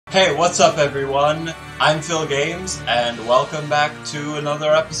Hey, what's up everyone? I'm Phil Games, and welcome back to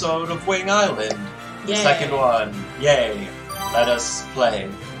another episode of Wing Island. The second one. Yay. Let us play.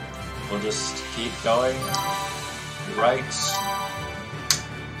 We'll just keep going right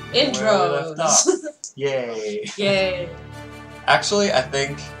Intros. where we left off. Yay. Yay. Actually, I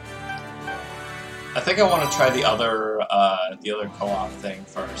think I want to try the other co-op thing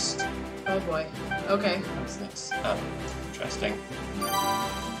first. Oh boy. Okay. What's this? Oh, interesting.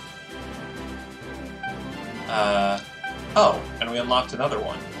 Oh, and we unlocked another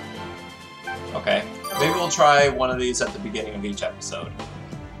one. Okay. Maybe we'll try one of these at the beginning of each episode.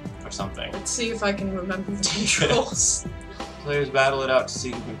 Or something. Let's see if I can remember the controls. Players battle it out to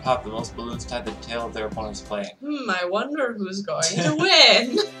see who can pop the most balloons tied to the tail of their opponent's plane. I wonder who's going to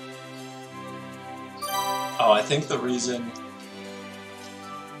win. Oh, I think the reason...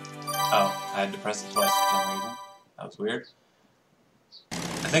 Oh, I had to press it twice for some reason. That was weird.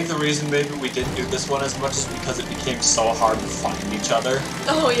 I think the reason maybe we didn't do this one as much is because it became so hard to find each other.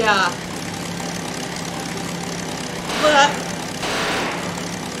 Oh yeah. But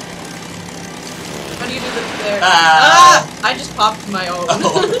how do you do the there? Ah! I just popped my own.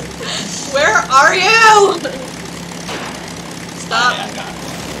 Oh. Where are you? Stop. I got it.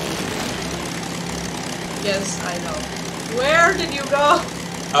 Yes, I know. Where did you go?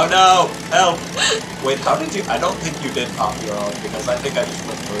 Oh no! Help! Wait, how did you... I don't think you did pop your own, because I think I just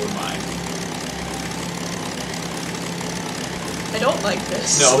went through mine. I don't like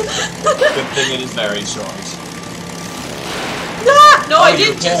this. No. Good thing it is very short. Ah! No, oh, I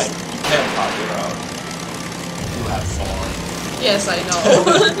did you just... You can pop your own. You have 4. Yes, I know.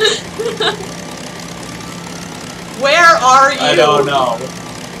 Where are you? I don't know.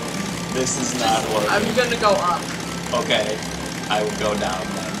 This is not working. I'm gonna go up. Okay. I will go down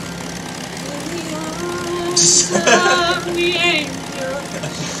then. The angel,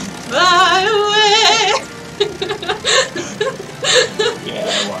 fly away. Yeah,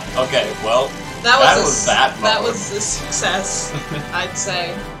 well, okay, well, that moment. was a success, I'd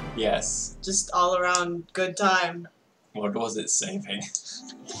say. Yes. Just all around good time. What was it saving?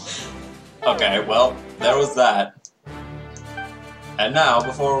 Okay, well, there was that. And now,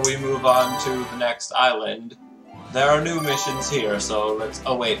 before we move on to the next island, there are new missions here, so let's...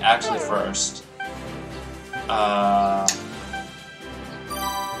 Oh wait, actually first.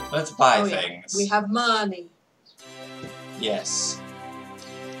 Let's buy things. We have money. Yes.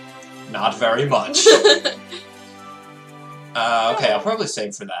 Not very much. Okay, I'll probably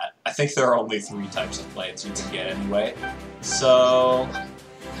save for that. I think there are only 3 types of planes you can get anyway. So,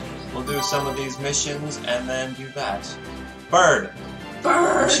 we'll do some of these missions and then do that. Bird!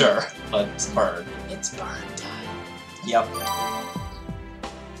 Bird! Sure, let's bird. It's bird time. Yep.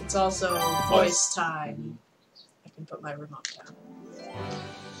 It's also voice time. I can put my remote down.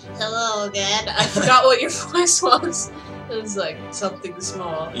 Hello again. I forgot what your voice was. It was like something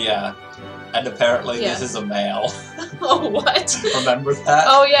small. Yeah. And apparently this is a male. Oh, what? Remember that?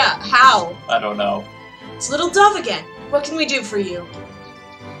 Oh yeah, how? I don't know. It's Little Dove again. What can we do for you?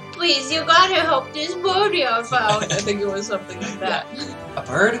 Please, you gotta help this birdie I found. I think it was something like that. Yeah. A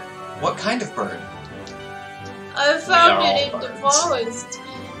bird? What kind of bird? I found it in the forest.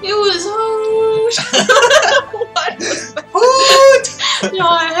 It was Hoot! What was that? Hoot! No,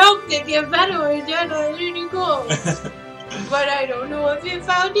 I helped it get better and then I let it go. But I don't know if you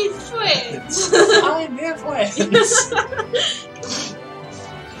found his friends. Find their friends.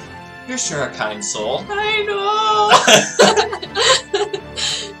 You're sure a kind soul. I know.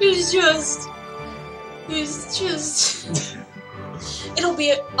 It's just... It'll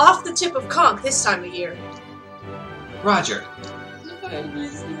be off the tip of Conch this time of year. Roger. I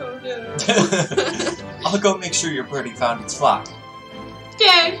just don't know. I'll go make sure your birdie found its flock.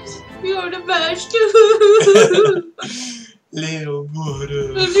 Thanks. You're the best. Little boy.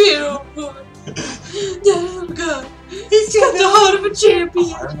 Oh god. He's got the heart of a champion.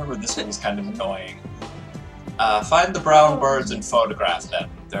 Oh, I remember this one was kind of annoying. Find the brown birds and photograph them.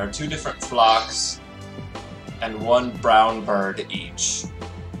 There are 2 different flocks and 1 brown bird each.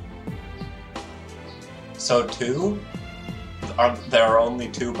 So 2? There are only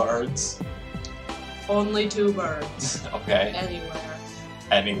 2 birds? Only 2 birds. Okay. Anywhere.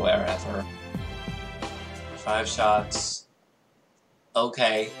 Anywhere ever. 5 shots.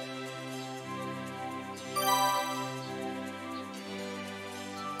 Okay.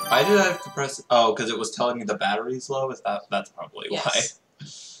 Why did I have to press... Oh, because it was telling me the battery's low? Is that... That's probably why.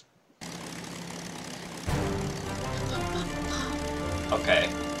 Okay.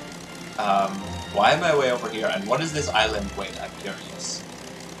 Why am I way over here? And what is this island? Wait, I'm curious.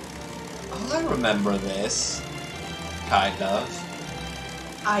 Oh, I remember this. Kind of.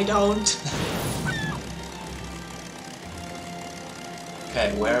 I don't.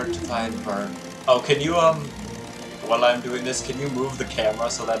 Okay, where to find her? Oh, can you, while I'm doing this, can you move the camera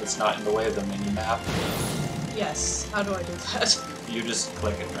so that it's not in the way of the mini-map? Yes. How do I do that? You just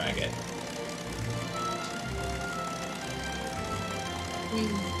click and drag it.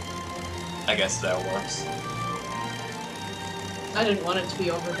 I guess that works. I didn't want it to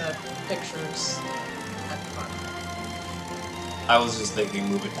be over the pictures at the front. I was just thinking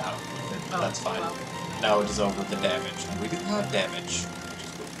move it down. Oh, That's fine. well. Now it is over the damage. And we do have damage.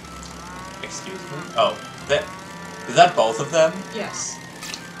 Excuse me? Oh, is that both of them? Yes.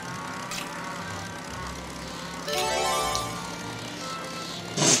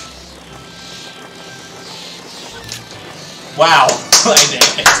 Wow! I did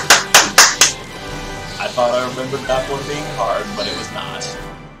it! I thought I remembered that one being hard, but it was not.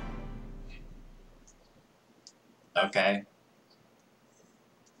 Okay.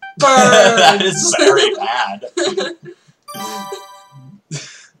 Burn! That is very bad.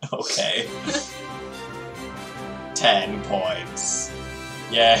 Okay. 10 points.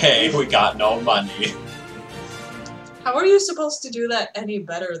 Yay, we got no money. How are you supposed to do that any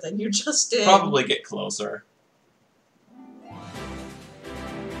better than you just did? Probably get closer.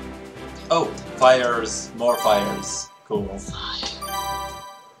 Oh, fires. More fires. Cool.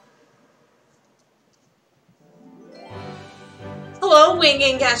 Hello,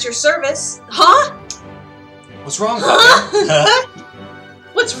 Winging at your service. Huh? What's wrong, Puppy?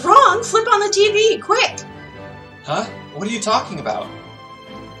 What's wrong? Flip on the TV, quick! Huh? What are you talking about?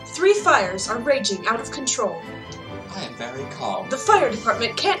 3 fires are raging out of control. I am very calm. The fire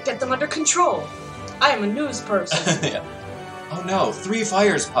department can't get them under control. I am a news person. Yeah. Oh no, 3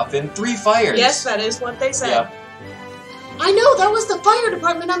 fires, Puffin. 3 fires! Yes, that is what they said. Yeah. I know, that was the fire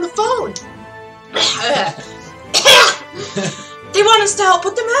department on the phone. They want us to help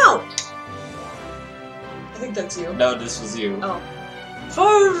put them out. I think that's you. No, this was you. Oh.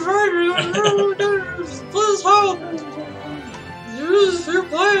 Fire fighters, please help! Use your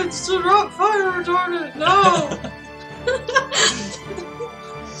blades to not fire retardant. No.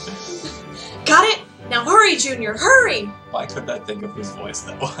 Got it? Now hurry, Junior, hurry! Why couldn't I think of whose voice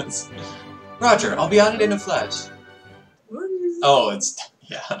that was? Roger, I'll be on it in a flash. Oh, it's...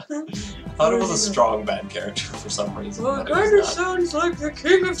 yeah. I thought it was a strong bad character for some reason. Well, it but it kind of was not. sounds like the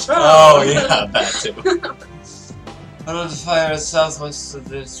King of Town. Oh, yeah, that too. One of the fires southwest of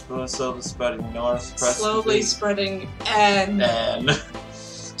this was slowly spreading north. Slowly spreading and... And...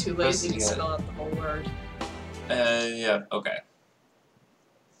 Too lazy to spell out the whole word. Yeah, okay.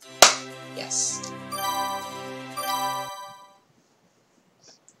 Yes.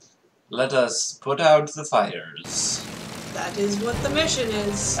 Let us put out the fires. That is what the mission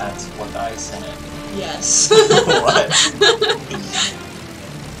is. That's what I said. Yes. What?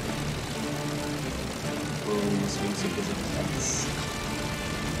 Ooh, this music is intense.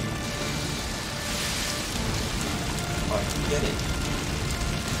 Oh, I can get it.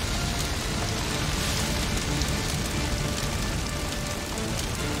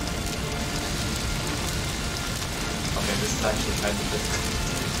 Okay, this is actually kind of difficult.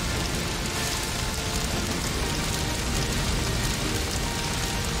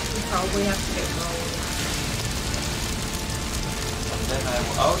 Probably have to get low. And then I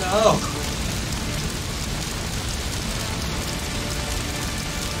will... Oh no!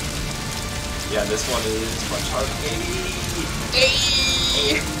 Yeah, this one is much harder.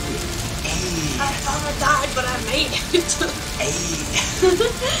 Hey! I thought I died, but I made it.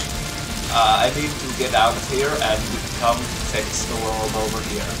 I need to get out of here and come fix the world over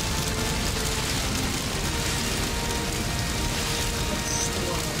here.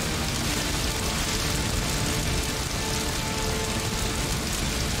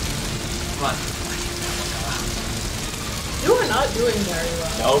 Come on. You are not doing very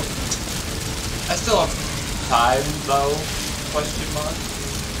well. Nope. I still have time, though? Question mark.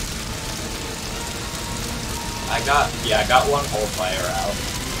 I got one whole fire out.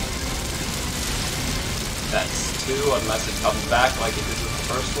 That's 2, unless it comes back like it did with the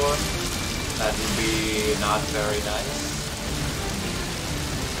first one. That would be not very nice.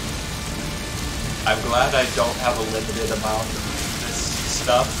 I'm glad I don't have a limited amount of this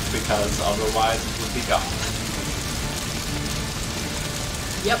stuff, because otherwise it would be gone.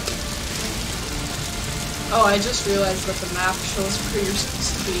 Yep. Oh, I just realized that the map shows where you're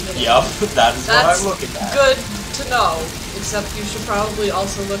supposed to be hitting. Yep, that is what I'm looking at. Good to know, except you should probably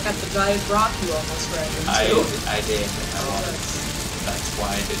also look at the giant rock you almost ran into. I did. That's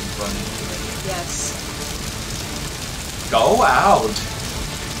why I didn't run into it. Yes. Go out!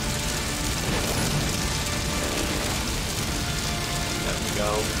 There we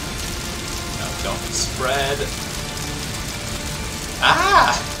go. Now don't spread.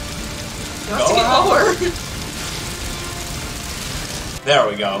 Ah! You have to get lower. There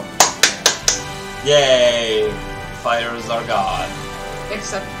we go. Yay! Fires are gone.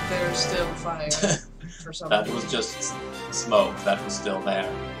 Except there's still fire for some That reason. was just smoke that was still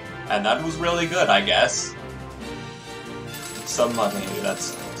there. And that was really good, I guess. Some money,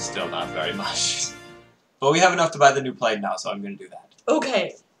 that's still not very much. But we have enough to buy the new plane now, so I'm gonna do that.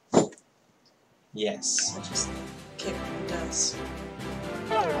 Okay. Yes. I just kicked the desk.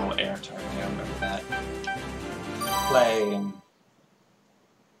 Oh, air turn, yeah, I remember that. Plane.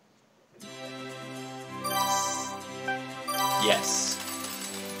 Yes.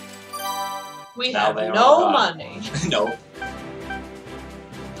 We Now have they are no all gone. money. No.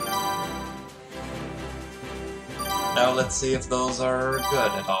 Now let's see if those are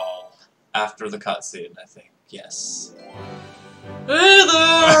good at all. After the cutscene, I think. Yes. Hey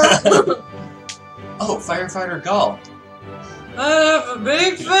there! Oh, Firefighter Gull. I have a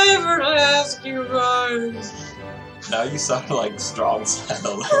big favor to ask you guys. Now you sound like Strong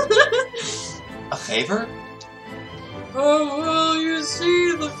Style. A favor? Oh, well, you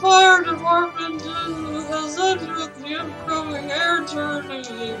see, the fire department has entered the incoming air tournament,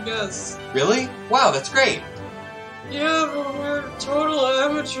 I guess. Really? Wow, that's great. Yeah, but we're total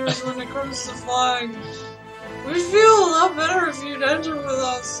amateurs when it comes to flying. We'd feel a lot better if you'd enter with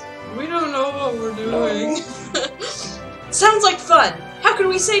us. We don't know what we're doing. Sounds like fun. How can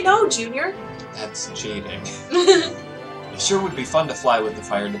we say no, Junior? That's cheating. It sure would be fun to fly with the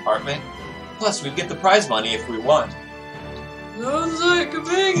fire department. Plus, we'd get the prize money if we won. Sounds like a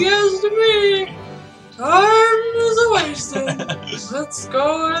big yes to me. Time is wasted. Let's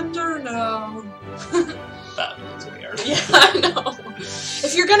go enter now. That was weird. Yeah, I know.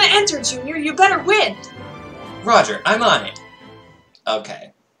 If you're gonna enter, Junior, you better win. Roger, I'm on it.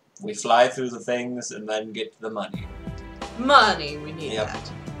 Okay. We fly through the things and then get to the money. Money, we need Yep.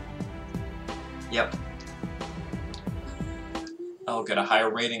 that. Yep. I'll get a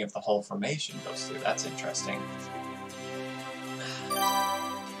higher rating if the whole formation goes through. That's interesting.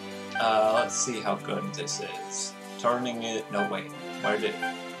 Let's see how good this is. Turning it... No, wait. Where did...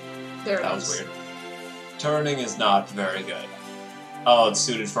 There it That is. was weird. Turning is not very good. Oh, it's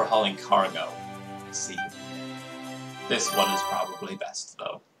suited for hauling cargo. I see. This one is probably best,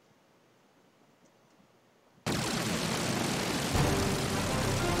 though.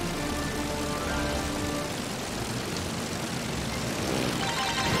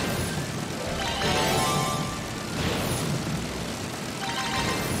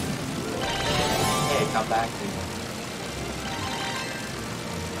 Hey, come back here.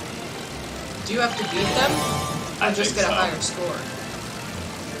 Do you have to beat them? I Or just think get a so. higher score?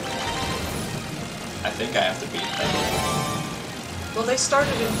 I think I have to beat them. Well, they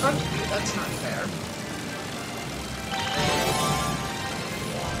started in front of you. That's not fair.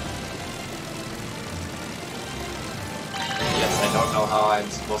 Yes, I don't know how I'm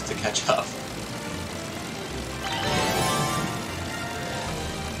supposed to catch up.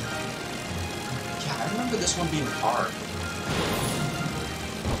 Yeah, I remember this one being hard.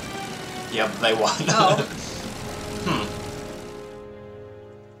 Yep, they won. Oh.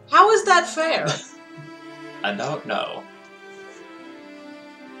 How is that fair? I don't know.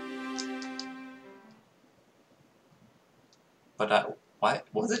 But why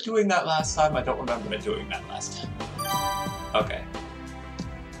was it doing that last time? I don't remember it doing that last time. Okay.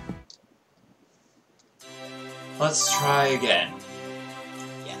 Let's try again.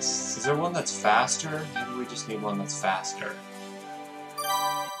 Yes. Is there one that's faster? Maybe we just need one that's faster.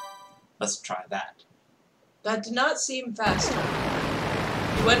 Let's try that. That did not seem faster.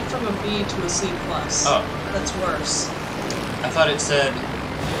 You went from a B to a C+. Oh. That's worse. I thought it said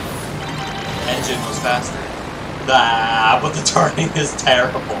engine was faster. Ah, but the turning is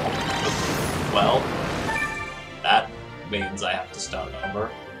terrible. Well, that means I have to start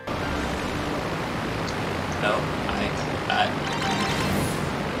over. No,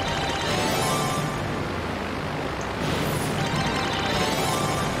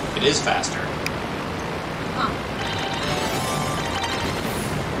 It is faster. Huh.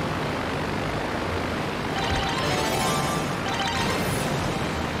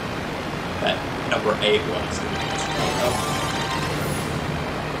 That number 8 was. Oh.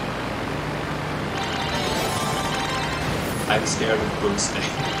 I'm scared of boosting.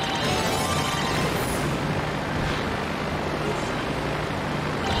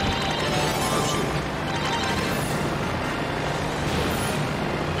 Oh shoot.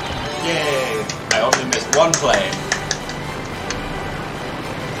 Yay! I only missed one plane.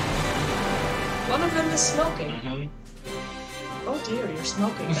 One of them is smoking. Mm-hmm. Oh dear, you're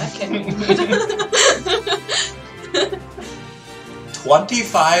smoking. That can't be good.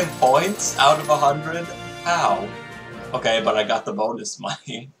 25 points out of 100? How? Okay, but I got the bonus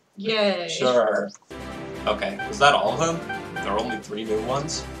money. Yay. Sure. Okay, was that all of them? There are only 3 new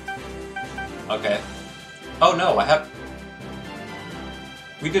ones? Okay. Oh no, I have...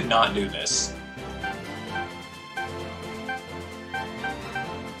 We did not do this.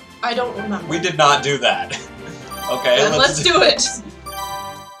 I don't remember. We did not do that. Okay, then let's do it!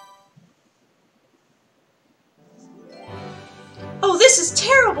 Oh, this is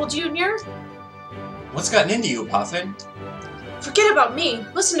terrible, Junior! What's gotten into you, Puffin? Forget about me.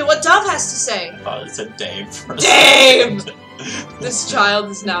 Listen to what Dove has to say. Oh, it's a Dave for a Dave! second. This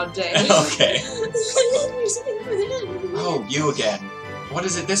child is now Dave. Okay. Oh, you again. What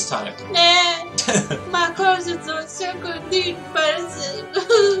is it this time? Nah, my cousins are second need medicine.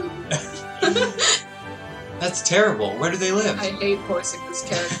 That's terrible. Where do they live? I hate voicing this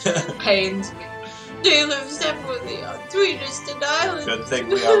character. It pains me. They live separately on 3 distant islands. Good thing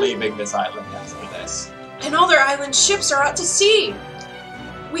we are leaving this island after this. And all their island ships are out to sea.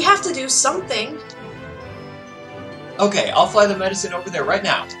 We have to do something. Okay, I'll fly the medicine over there right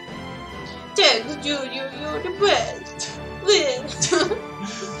now. Thanks, Junior. You're the best.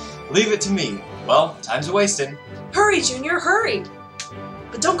 Leave it to me. Well, time's a-wasting. Hurry, Junior, hurry.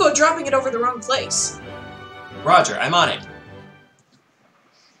 But don't go dropping it over the wrong place. Roger, I'm on it.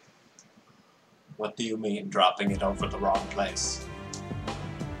 What do you mean, dropping it over the wrong place?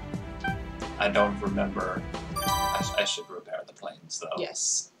 I don't remember. I should repair the planes, though.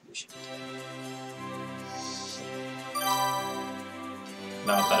 Yes, you should.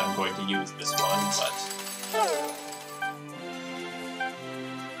 Not that I'm going to use this one, but...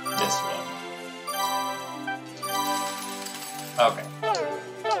 this one. Okay.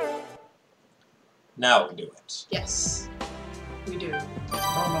 Now we do it. Yes, we do. I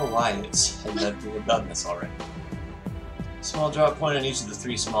don't know why it's that we have done this already. Small drop point on each of the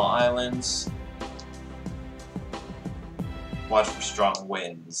 3 small islands. Watch for strong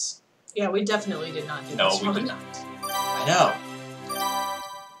winds. Yeah, we definitely did not do No, this we one. did not. I know.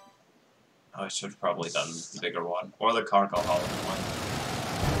 Oh, I should have probably done the bigger one. Or the cargo hauling one.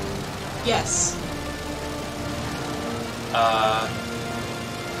 Yes.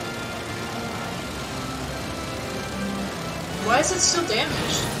 Why is it still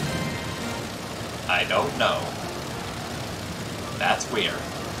damaged? I don't know. That's weird.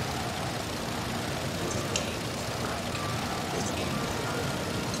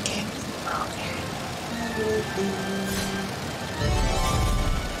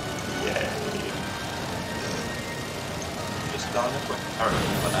 Yay. Just got a quick turn,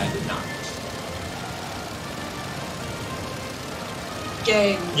 but I did not.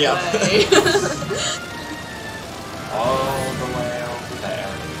 Gameplay. Yep. All the way over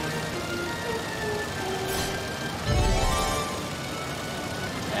there.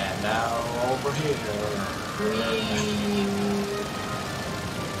 And now over here.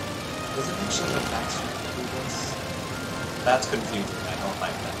 Does it actually have faster to do this? That's confusing. I don't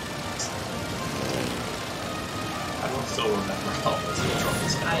like that. I don't still remember all those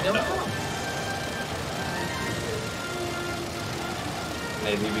controls. I don't know.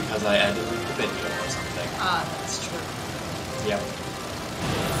 Maybe because I edited the video or something. Ah, that's true. Yep.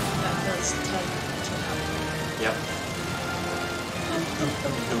 That does tend to happen. Yep.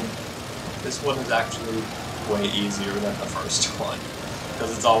 This one is actually way easier than the first one.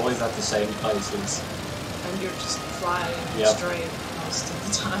 Because it's always at the same places. And you're just flying Yep. straight most of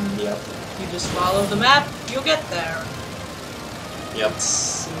the time. Yep. You just follow the map, you'll get there. Yep. It's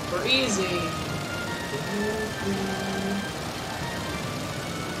super easy.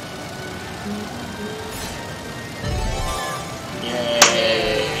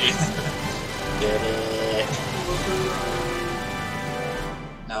 Yay! Did it!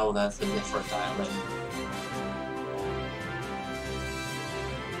 No, that's a different island.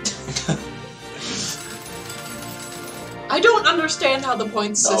 I don't understand how the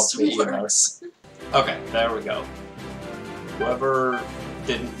point system me either. works. Okay, there we go. Whoever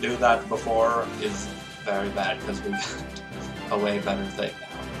didn't do that before is very bad because we got a way better thing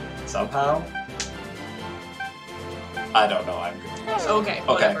now. Somehow? I don't know, I'm confused. Okay,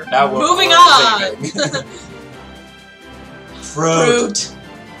 whatever. Okay, now we're moving on! leaving. Fruit!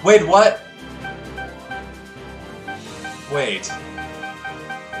 Wait, what? Wait.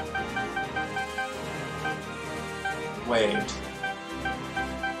 Wait.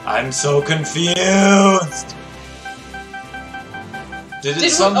 I'm so confused! Did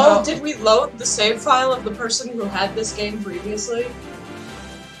we load the save file of the person who had this game previously?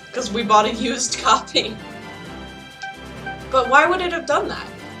 Because we bought a used copy. But why would it have done that?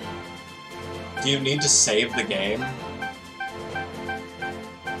 Do you need to save the game?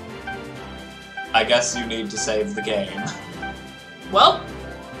 I guess you need to save the game. Well,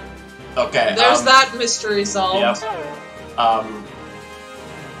 okay. There's that mystery solved. Yep.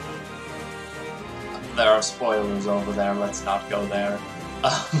 There are spoilers over there. Let's not go there.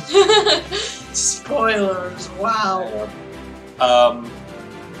 Spoilers. Wow.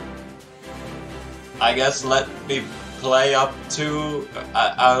 I guess let me play up to.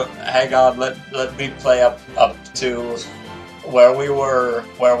 Hang on. Let me play up to where we were,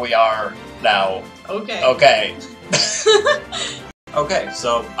 where we are now. Okay. Okay. Okay.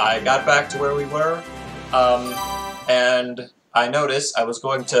 So I got back to where we were, and I noticed I was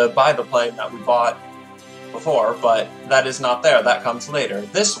going to buy the plane that we bought before, but that is not there. That comes later.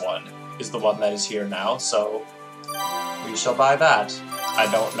 This one is the one that is here now, so we shall buy that. I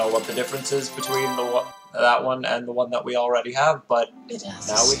don't know what the difference is between that one and the one that we already have, but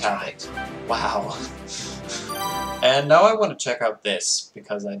now we have it. Wow. And now I want to check out this,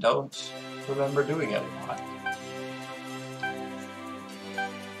 because I don't remember doing it a lot.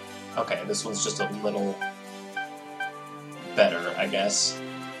 Okay, this one's just a little better, I guess.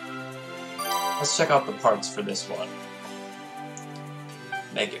 Let's check out the parts for this one.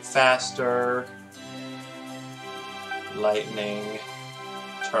 Make it faster. Lightning.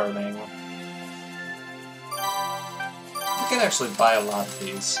 Turning. You can actually buy a lot of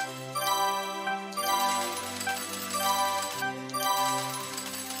these.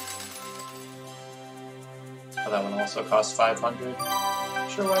 Oh, that one also costs 500.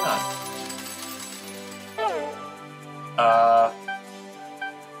 Sure, why not?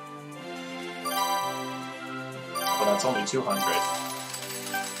 Well, that's only 200.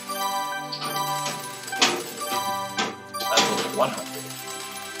 That's only 100.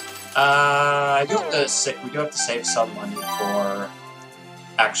 I do have to we do have to save some money for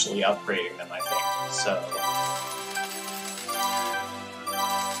actually upgrading them, I think. So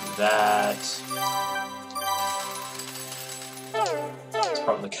do that. It's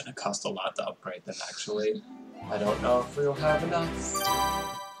probably gonna cost a lot to upgrade them, actually. I don't know if we'll have enough.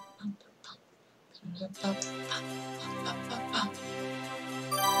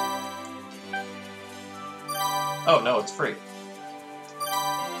 Oh no, it's free.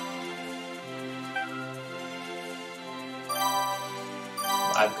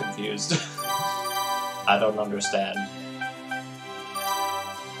 I'm confused. I don't understand.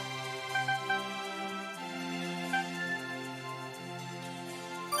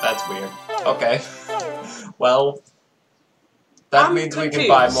 That's weird. Okay. Well, that means we can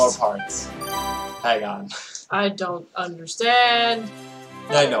buy more parts. Hang on. I don't understand.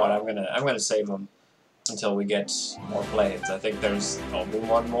 I know what I'm gonna save them until we get more planes. I think there's only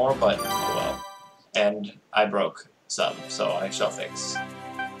one more, but oh well. And I broke some, so I shall fix.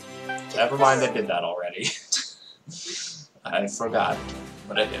 Never mind, I did that already. I forgot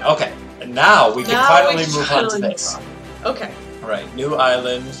what I did. Okay, and now we can finally move on to this. Okay. Alright, new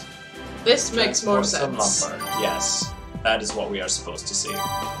island. This makes more sense. Some lumber. Yes, that is what we are supposed to see.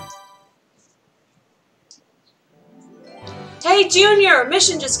 Hey, Junior!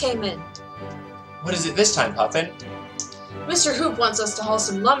 Mission just came in. What is it this time, Puffin? Mr. Hoop wants us to haul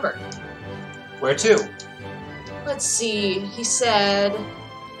some lumber. Where to? Let's see, he said...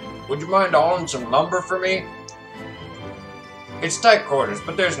 Would you mind hauling some lumber for me? It's tight quarters,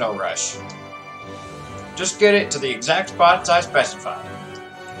 but there's no rush. Just get it to the exact spots I specified.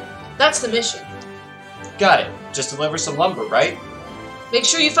 That's the mission. Got it. Just deliver some lumber, right? Make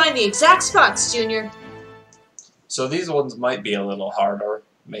sure you find the exact spots, Junior. So these ones might be a little harder,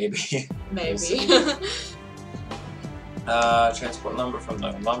 maybe. Maybe. Transport lumber from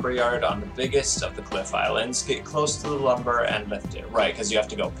the lumber yard on the biggest of the cliff islands. Get close to the lumber and lift it. Right, because you have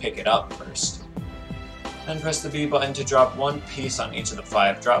to go pick it up first. Then press the B button to drop one piece on each of the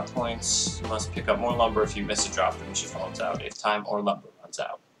 5 drop points. You must pick up more lumber. If you miss a drop, the mission falls out if time or lumber runs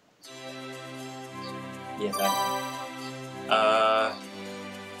out. Yes, I know.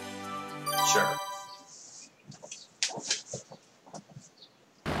 Sure.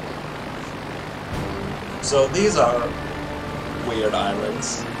 So these are weird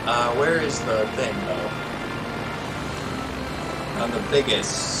islands. Where is the thing, though? On the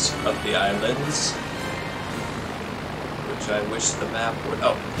biggest of the islands, which I wish the map would...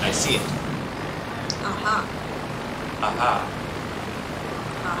 Oh, I see it. Aha. Aha.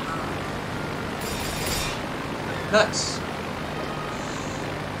 Aha. Nice.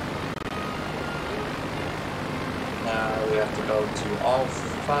 Now we have to go to all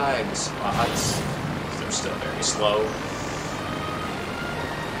 5 spots. They're still very slow.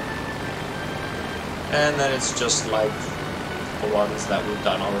 And then it's just like the ones that we've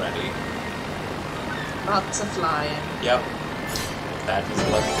done already. Lots of flying. Yep. That is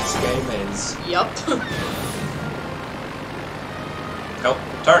what this game is. Yup. Go,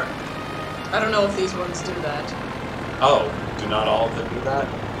 turn! I don't know if these ones do that. Oh, do not all of them do that?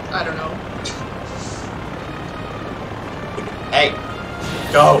 I don't know. Hey!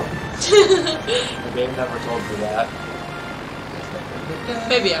 Go! The game never told me that.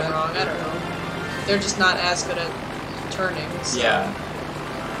 Maybe I'm wrong, I don't know. They're just not as good at turning. So. Yeah.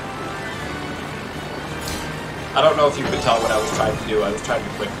 I don't know if you could tell what I was trying to do. I was trying to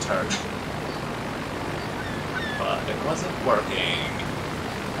quick turn. But it wasn't working.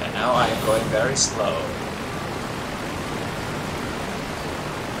 And now I am going very slow.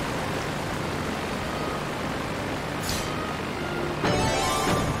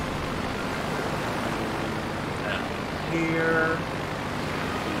 Now here.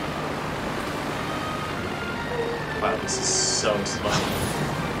 Wow, this is so slow.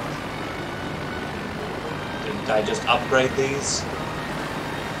 Didn't I just upgrade these?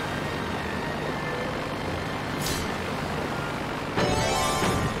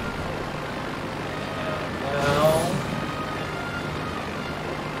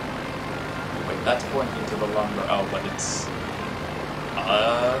 That's pointing to the lumber. Oh, but it's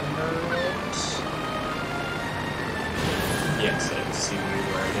under it. Yes, I see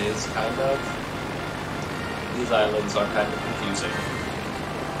where it is, kind of. These islands are kind of confusing.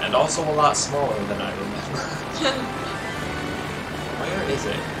 And also a lot smaller than I remember. Where is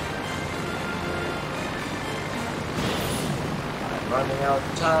it? I'm running out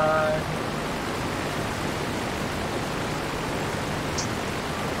of time.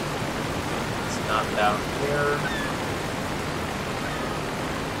 Not down here.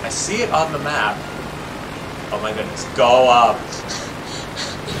 I see it on the map. Oh my goodness, go up!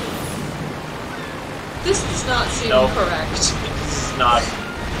 This does not seem correct. It's not...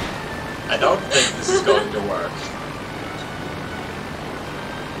 I don't think this is going to work.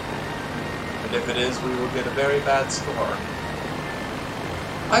 And if it is, we will get a very bad score.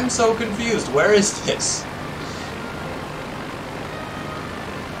 I'm so confused. Where is this?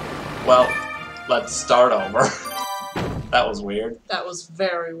 Well... Let's start over. That was weird. That was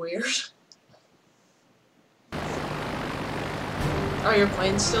very weird. Are your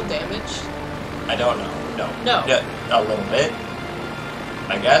planes still damaged? I don't know. No. No. Yeah, a little bit.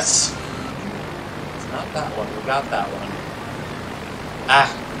 I guess. It's not that one. We got that one. Ah,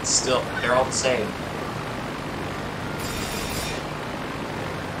 it's still... They're all the same.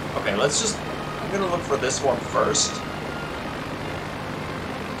 Okay, let's just... I'm gonna look for this one first.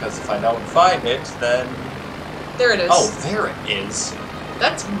 Because if I don't find it, then... There it is. Oh, there it is.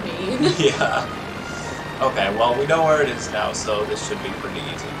 That's mean. Yeah. Okay, well, we know where it is now, so this should be pretty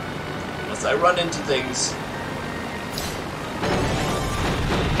easy. Unless I run into things.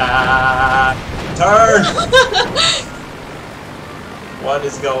 Ah! Turn! What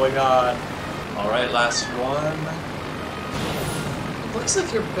is going on? Alright, last one. Looks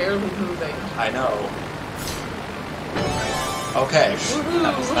like you're barely moving. I know. Okay,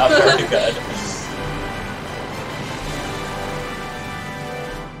 that was not very good.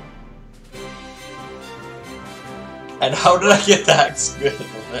 And how did I get that good?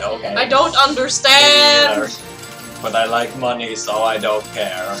 Okay. I don't understand! But I like money, so I don't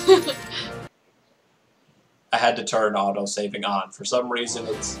care. I had to turn auto-saving on. For some reason,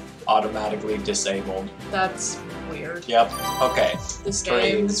 it's automatically disabled. That's weird. Yep, okay. This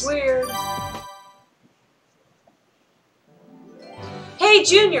game is weird. Hey,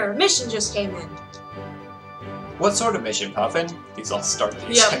 Junior! A mission just came in. What sort of mission, Puffin? These all start the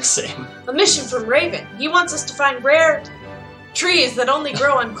exact same. A mission from Raven. He wants us to find rare trees that only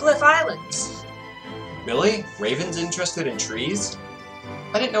grow on cliff islands. Really? Raven's interested in trees?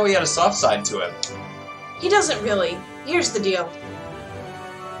 I didn't know he had a soft side to him. He doesn't really. Here's the deal.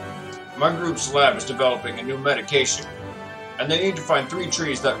 My group's lab is developing a new medication, and they need to find 3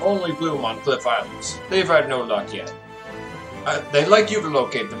 trees that only bloom on cliff islands. They've had no luck yet. They'd like you to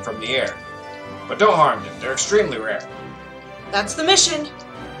locate them from the air, but don't harm them. They're extremely rare. That's the mission.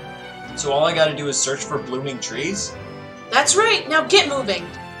 So all I gotta do is search for blooming trees? That's right. Now get moving.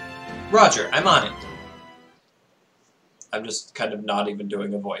 Roger, I'm on it. I'm just kind of not even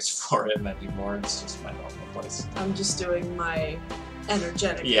doing a voice for him anymore. It's just my normal voice. I'm just doing my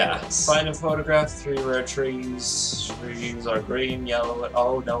energetic voice. Find and photograph 3 rare trees. Trees are green, yellow, and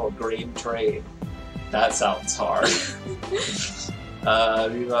oh no, a green tree. That sounds hard.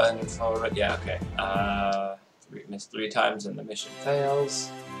 Rewind and forward. Yeah, okay. Miss 3 times and the mission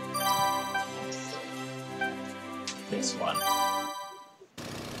fails. This one.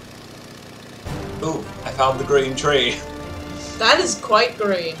 Ooh, I found the green tree. That is quite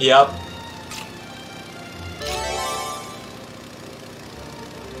green. Yep.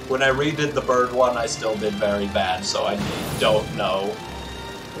 When I redid the bird one, I still did very bad, so I don't know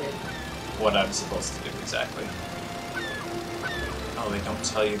what I'm supposed to do exactly. Oh, they don't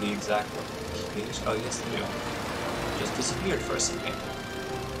tell you the exact location. Oh, yes, they do. Just disappeared for a second.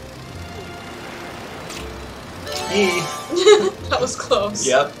 Hey. That was close.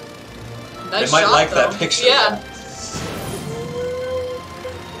 Yep. Nice they might shot, like though. that picture. Yeah.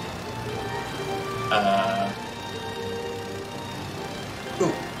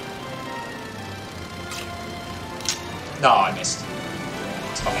 Ooh. No, I missed.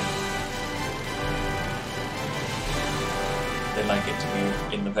 It's fine. They like it to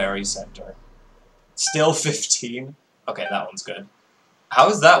be in the very center. Still 15? Okay, that one's good. How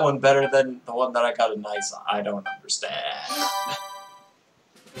is that one better than the one that I got a nice on? I don't understand.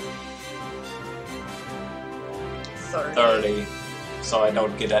 30. So I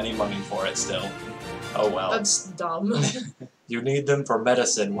don't get any money for it still. Oh well. That's dumb. You need them for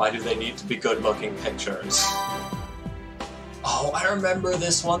medicine. Why do they need to be good-looking pictures? Oh, I remember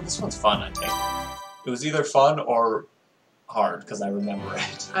this one. This one's fun, I think. It was either fun or hard, because I remember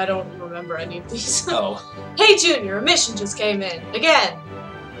it. I don't remember any of these. Oh. Hey, Junior, a mission just came in. Again.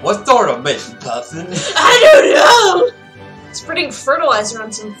 What sort of mission, Puffin? I don't know! Spreading fertilizer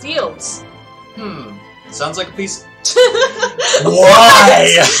on some fields. Sounds like a piece...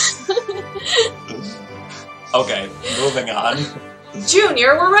 Why? Okay, moving on.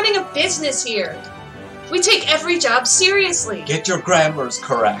 Junior, we're running a business here. We take every job seriously. Get your grammars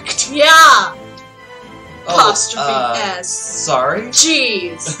correct. Yeah! Oh, S. Sorry?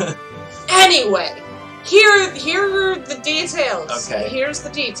 Jeez. Anyway, here are the details. Okay. Here's the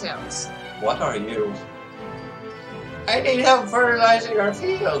details. What are you? I need help fertilizing our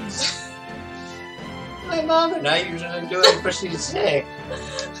fields. My mom and I usually do it, but she's sick.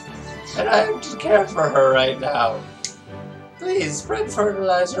 And I have to care for her right now. Please spread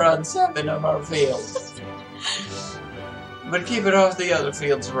fertilizer on 7 of our fields. But keep it off the other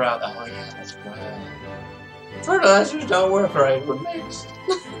fields around. Oh yeah, that's right. Fertilizers don't work right when mixed.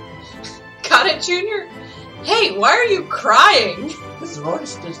 Got it, Junior? Hey, why are you crying? His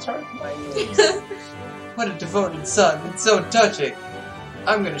voice just hurt my ears. What a devoted son. It's so touching.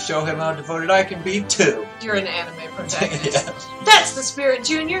 I'm gonna show him how devoted I can be too. You're an anime protagonist. Yeah. That's the spirit,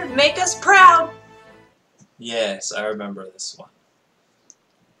 Junior. Make us proud. Yes, I remember this one.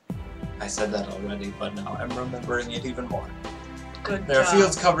 I said that already, but now I'm remembering it even more. Good There are job.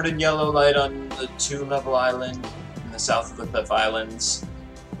 fields covered in yellow light on the 2-level island in the south of the Cliff Islands.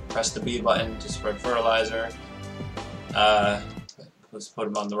 Press the B button to spread fertilizer. Let's put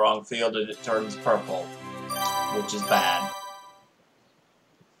them on the wrong field and it turns purple, which is bad.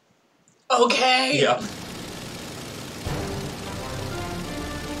 Okay. Yep. I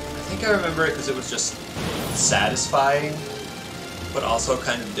think I remember it because it was just satisfying, but also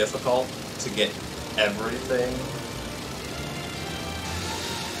kind of difficult to get everything.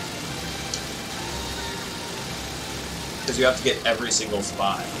 Because you have to get every single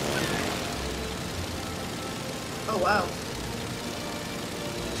spot. Oh, wow.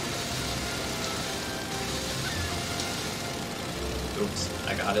 Oops,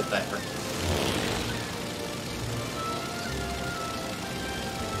 I got it there.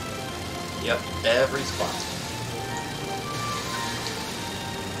 Yep, every spot.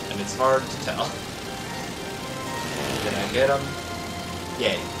 And it's hard to tell. Did I get them?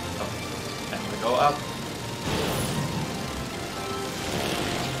 Yay. Okay. And we go up.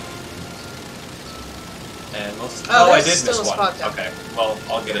 And most... Oh, I there's did still miss a one. spot down. Okay, well,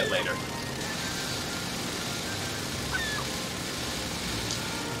 I'll get it later.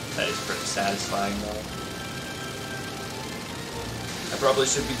 That is pretty satisfying, though. I probably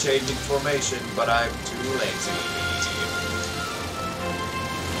should be changing formation, but I'm too lazy.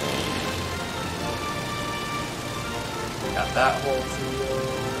 Got that whole field.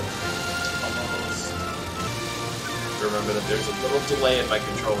 Almost. Remember that there's a little delay in my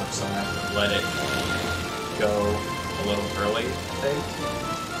controller, so I have to let it go a little early, I think.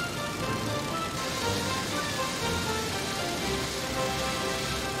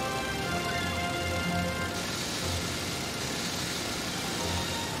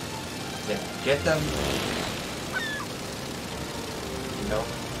 Did I get them? Nope.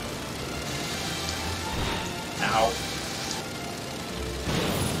 Ow.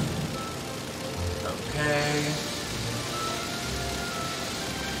 Okay.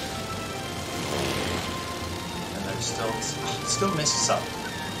 And there's still missed some.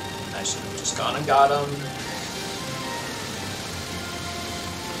 I should have just gone and got them.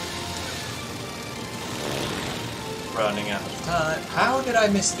 running out of time. How did I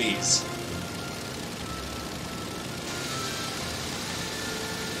miss these?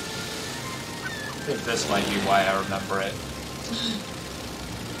 I think this might be why I remember it.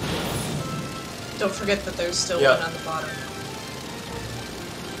 Don't forget that there's still Yep. one on the bottom.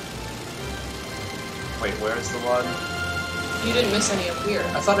 Wait, where's the one? You didn't miss any up here.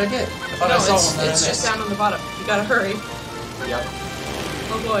 I thought I did. I thought No, I saw one that I it's just missed. down on the bottom. You gotta hurry. Yep.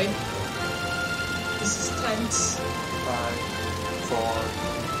 Oh boy. This is tense. 5, 4,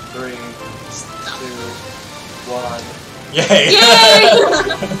 3, 2, 1. Yay! Yay!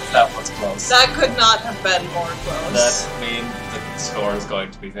 That was close. That could not have been more close. That means the score is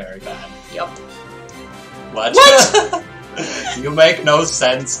going to be very bad. Yep. What? What? You make no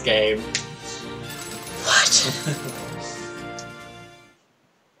sense, game. What?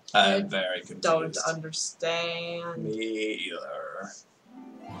 I'm very confused. Don't understand. Me either.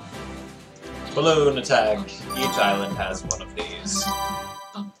 Balloon attack. Each island has one of these.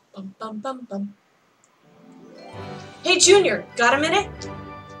 Bum, bum, bum, bum, bum. Hey, Junior, got a minute?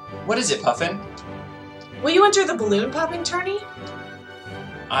 What is it, Puffin? Will you enter the balloon popping tourney?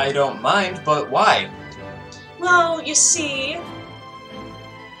 I don't mind, but why? Well, you see...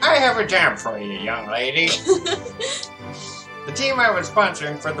 I have a job for you, young lady. The team I was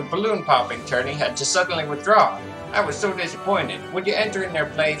sponsoring for the balloon popping tourney had to suddenly withdraw. I was so disappointed. Would you enter in their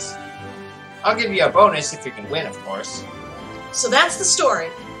place? I'll give you a bonus if you can win, of course. So that's the story.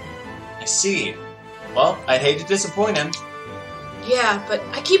 I see. Well, I'd hate to disappoint him. Yeah, but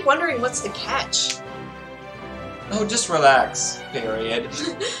I keep wondering what's the catch. Oh, just relax. Period.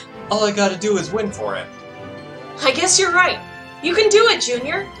 All I gotta do is win for it. I guess you're right. You can do it,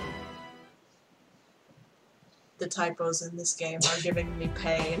 Junior. The typos in this game are giving me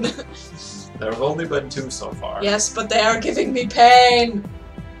pain. There have only been 2 so far. Yes, but they are giving me pain.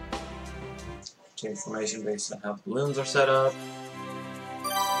 Information based on how the balloons are set up.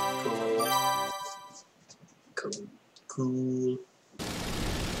 Cool. Cool. Cool.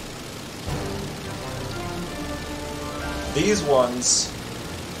 These ones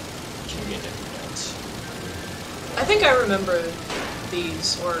can get difficult. I think I remember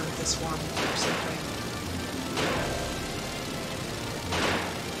these, or this one, or something.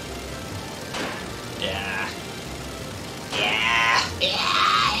 Yeah. Yeah.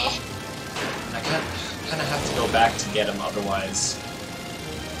 Yeah. I kind of have to go back to get them, otherwise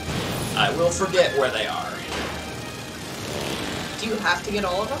I will forget where they are. Do you have to get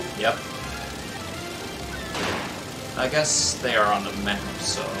all of them? Yep. I guess they are on the map,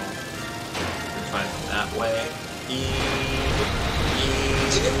 so we find them that way.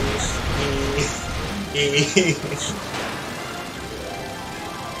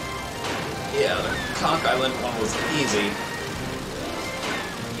 Yeah, the Conch Island one was easy.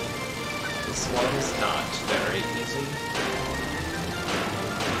 This one is not very easy.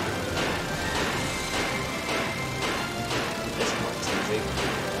 This one's easy.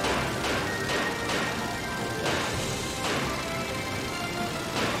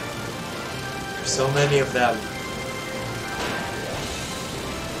 There's so many of them.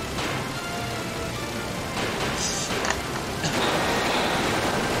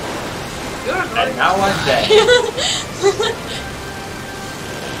 And now I'm dead.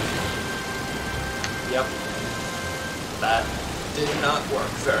 Yep. That did not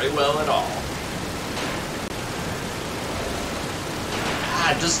work very well at all.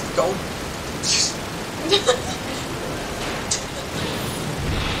 Ah, just go.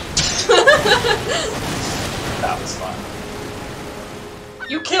 That was fun.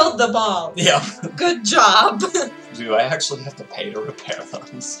 You killed the ball. Yeah. Good job. Do I actually have to pay to repair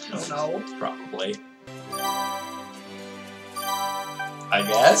those? I don't know. Probably. I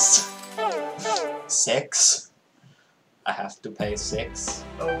guess. 6. I have to pay 6.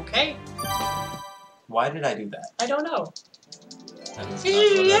 Okay. Why did I do that? I don't know. That is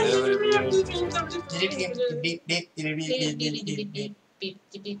not what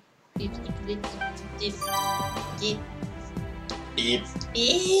Beep.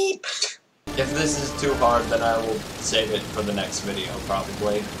 Beep. If this is too hard, then I will save it for the next video,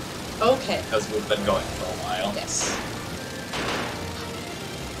 probably. Okay. Because we've been going for a while. Yes.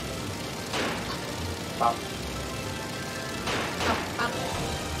 Pop. Pop, pop,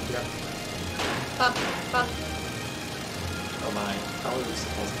 Yep. pop, pop. Oh my. How are we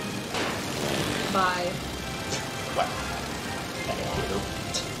supposed to do? Bye. Wow. Thank you.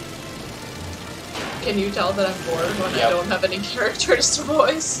 Can you tell that I'm bored when Yep. I don't have any characters to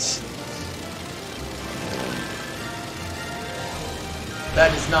voice?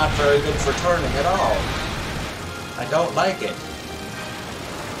 That is not very good for turning at all. I don't like it.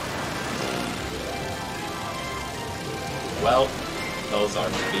 Well, those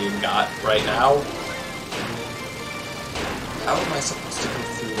aren't being got right now. How am I supposed to go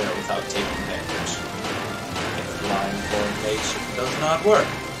through there without taking damage? If line coordination does not work.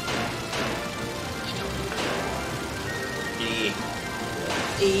 E.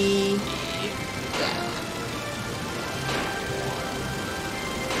 E.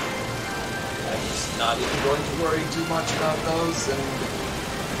 I'm just not even going to worry too much about those and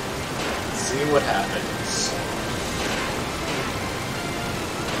see what happens.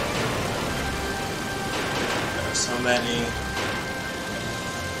 There are so many.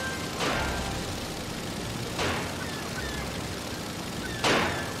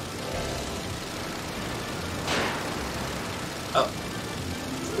 Oh.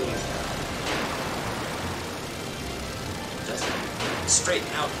 Just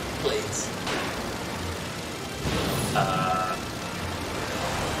straighten out, please.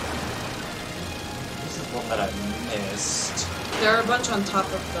 This is one that I missed. There are a bunch on top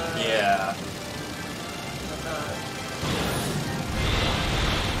of the... Yeah.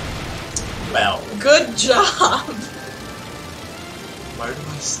 Well. Good job! Where do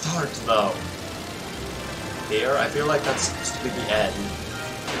I start, though? Here? I feel like that's supposed to be the end.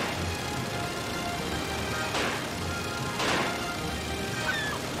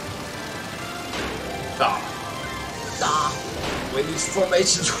 When these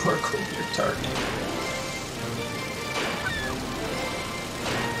formations work when you're turning.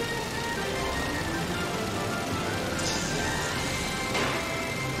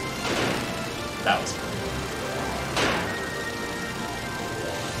 That was cool.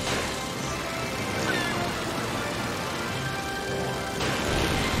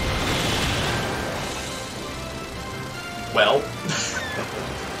 Well.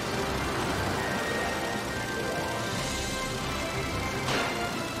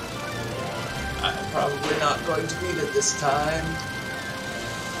 I'm probably not going to beat it this time.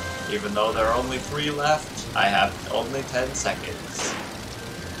 Even though there are only 3 left, I have only 10 seconds.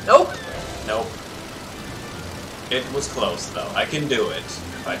 Nope. Nope. It was close, though. I can do it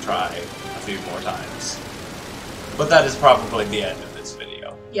if I try a few more times. But that is probably the end of this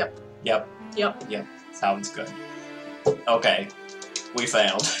video. Yep. Yep. Yep. Yep. Sounds good. Okay. We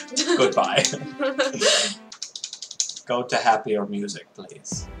failed. Goodbye. Go to happier music,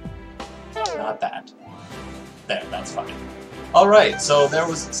 please. Not that. There, that's fine. Alright, so there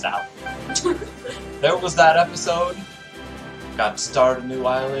was... Stop. There was that episode. Got to start a new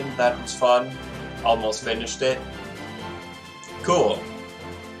island. That was fun. Almost finished it. Cool.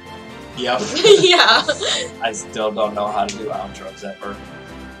 Yep. Yeah. I still don't know how to do outros ever.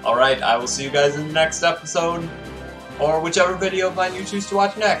 Alright, I will see you guys in the next episode. Or whichever video of mine you choose to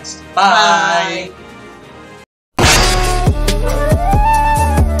watch next. Bye! Bye.